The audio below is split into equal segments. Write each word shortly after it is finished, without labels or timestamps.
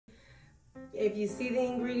If you see the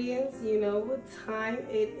ingredients, you know what time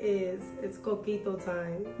it is. It's Coquito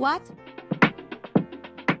time. What?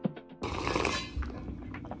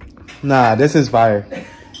 Nah, this is fire.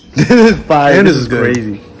 This is fire. And this is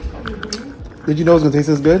crazy. Did you know it's gonna taste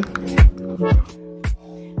this good?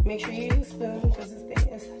 Make sure you use a spoon because this thing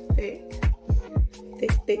is thick.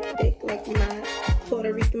 Thick, thick, thick, like my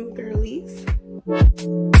Puerto Rican girlies.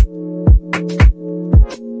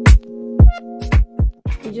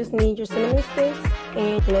 You just need your cinnamon sticks,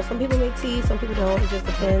 and you know, some people make tea, some people don't. It just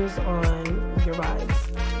depends on your vibes.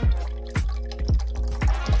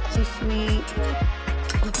 Too sweet.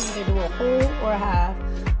 You can either do a whole or a half.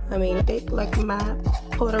 I mean, thick like my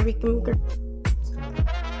Puerto Rican girl.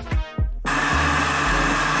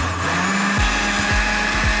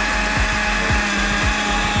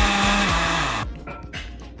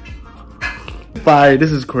 Fire,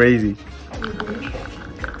 this is crazy.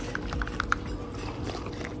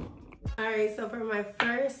 Alright, so for my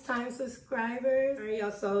first time subscribers, alright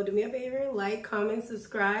y'all, so do me a favor, like, comment,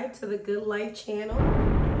 subscribe to the Good Life channel.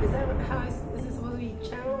 Is this supposed to be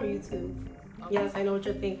channel or YouTube? Yes, I know what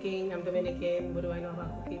you're thinking. I'm Dominican. What do I know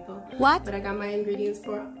about Coquito? What? But I got my ingredients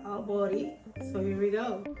for all body. So here we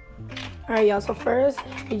go. Alright y'all, so first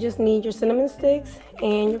you just need your cinnamon sticks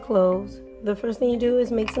and your cloves. The first thing you do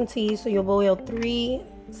is make some tea. So you'll boil 3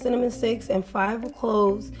 cinnamon sticks and 5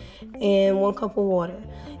 cloves in 1 cup of water.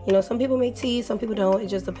 You know, some people make tea, some people don't. It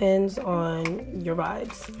just depends on your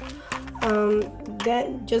vibes.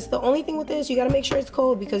 The only thing with this, you gotta make sure it's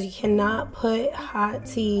cold because you cannot put hot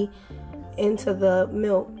tea into the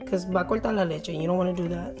milk because va a cortar la leche. You don't want to do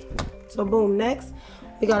that. So boom, next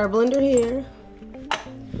we got our blender here,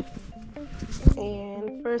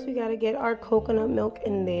 and first we got to get our coconut milk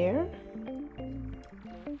in there.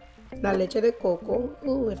 La leche de coco.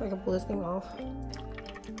 Ooh, if I can pull this thing off.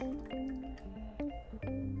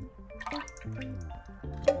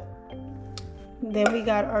 Then we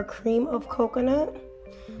got our cream of coconut.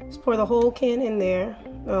 Just pour the whole can in there.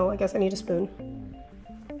 Oh, I guess I need a spoon.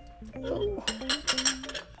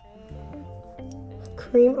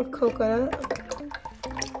 Cream of coconut.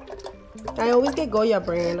 I always get Goya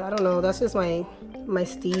brand. I don't know. That's just my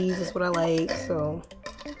steez. That's what I like. So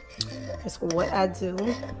that's what I do.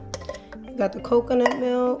 You got the coconut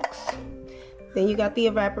milk. Then you got the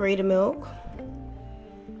evaporated milk.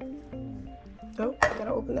 Oh, I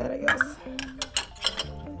gotta open that, I guess.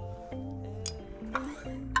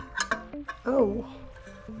 Oh.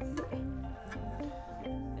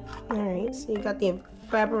 Alright, so you got the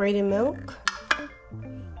evaporated milk.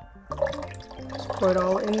 Just pour it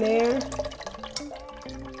all in there.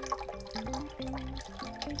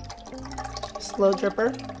 Slow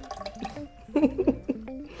dripper.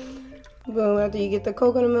 Boom, after you get the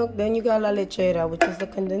coconut milk, then you got la lechera, which is the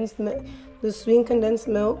condensed milk, the sweet condensed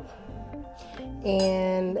milk.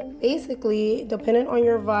 And basically, depending on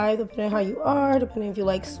your vibe, depending on how you are, depending if you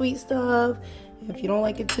like sweet stuff, if you don't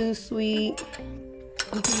like it too sweet,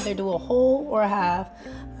 you can either do a whole or a half.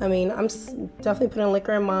 I mean, I'm definitely putting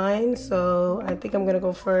liquor in mine, so I think I'm gonna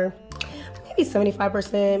go for maybe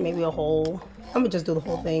 75%, maybe a whole. I'm gonna just do the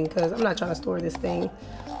whole thing because I'm not trying to store this thing.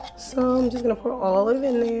 So I'm just gonna pour all of it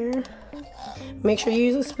in there. Make sure you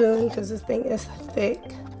use a spoon because this thing is thick.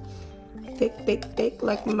 Thick, thick, thick,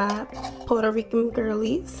 like my Puerto Rican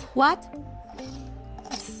girlies. What?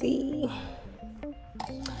 Let's see.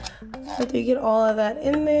 After you get all of that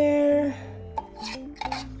in there,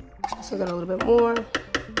 still got a little bit more.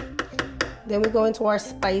 Then we go into our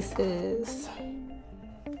spices.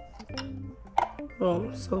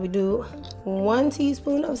 Boom. So we do 1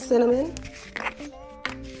 teaspoon of cinnamon.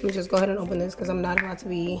 Let me just go ahead and open this because I'm not about to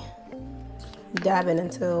be dabbing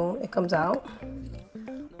until it comes out.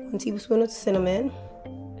 1 teaspoon of cinnamon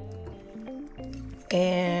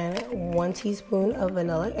and 1 teaspoon of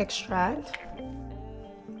vanilla extract.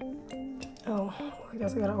 Oh, I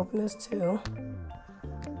guess I gotta open this too.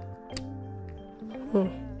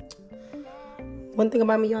 One thing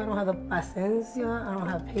about me, y'all, I don't have the paciencia. I don't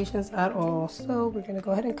have patience at all. So we're gonna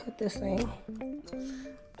go ahead and cut this thing.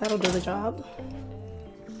 That'll do the job.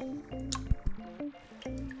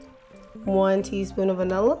 1 teaspoon of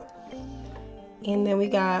vanilla. And then we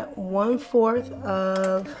got 1/4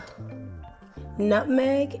 of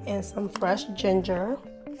nutmeg and some fresh ginger.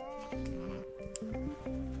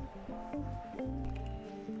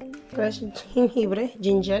 Fresh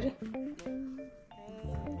ginger.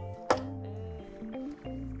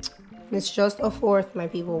 It's just 1/4, my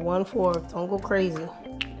people. 1/4. Don't go crazy.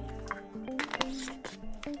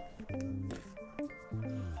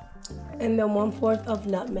 And then 1/4 of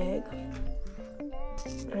nutmeg.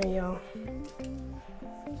 There you go.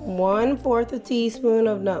 1/4 a teaspoon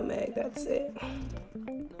of nutmeg. That's it.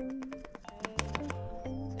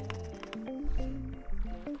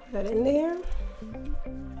 Put that in there.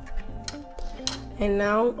 And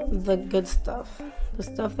now the good stuff. The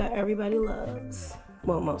stuff that everybody loves.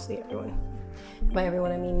 Well, mostly everyone. By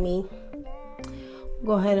everyone, I mean me.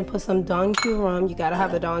 Go ahead and put some Don Q rum. You gotta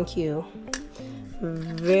have the Don Q.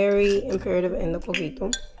 Very imperative in the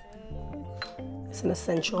Coquito. It's an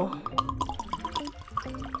essential.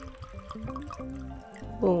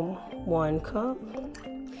 Boom. 1 cup.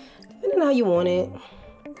 Depending on how you want it.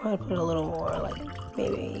 I'm gonna put a little more, like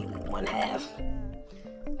maybe 1/2.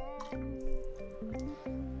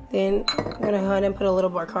 Then I'm gonna go ahead and put a little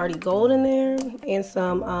Bacardi Gold in there and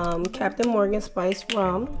some Captain Morgan Spice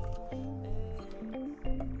rum.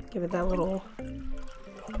 Give it that little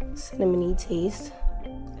cinnamony taste.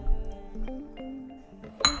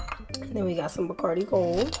 And then we got some Bacardi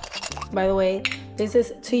Gold. By the way, this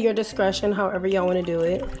is to your discretion, however y'all want to do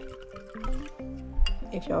it.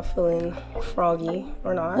 If y'all feeling froggy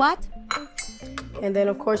or not. What? And then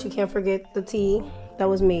of course you can't forget the tea that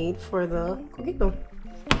was made for the Coquito.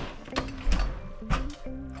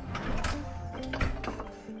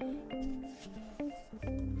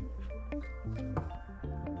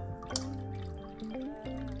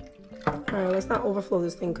 Alright, let's not overflow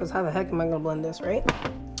this thing because how the heck am I gonna blend this, right?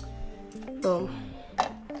 Boom.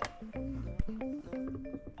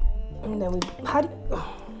 And then we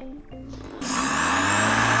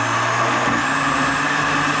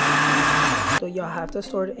So y'all have to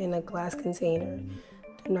store it in a glass container.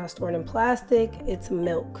 Do not store it in plastic. It's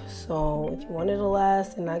milk. So if you want it to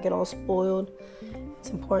last and not get all spoiled,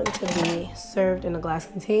 it's important to be served in a glass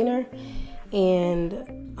container and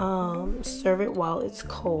serve it while it's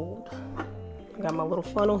cold. I got my little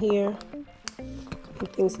funnel here.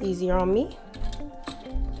 Make things easier on me.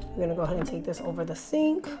 I'm gonna go ahead and take this over the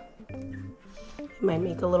sink. It might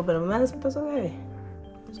make a little bit of a mess, but that's okay.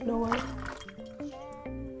 You know what?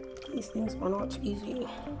 These things are not easy.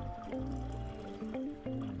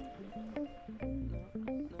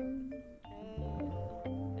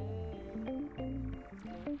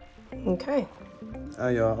 Okay.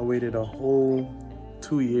 Y'all, I waited a whole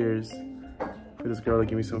 2 years for this girl to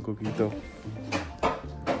give me some Coquito.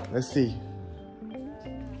 Let's see.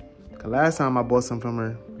 The last time I bought some from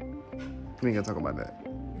her, we ain't gonna talk about that.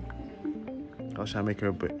 I was trying to make her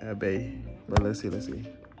a bae, but let's see. This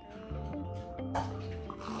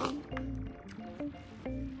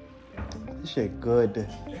shit good.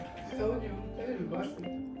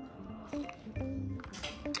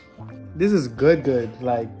 This is good.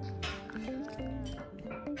 Like,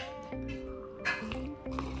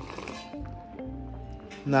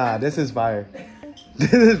 nah, this is fire.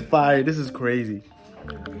 This is fire. This is crazy.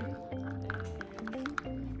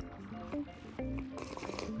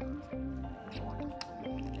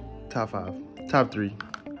 Top 5. Top 3.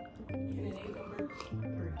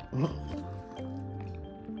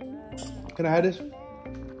 Can I have this?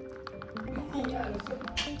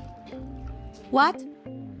 What?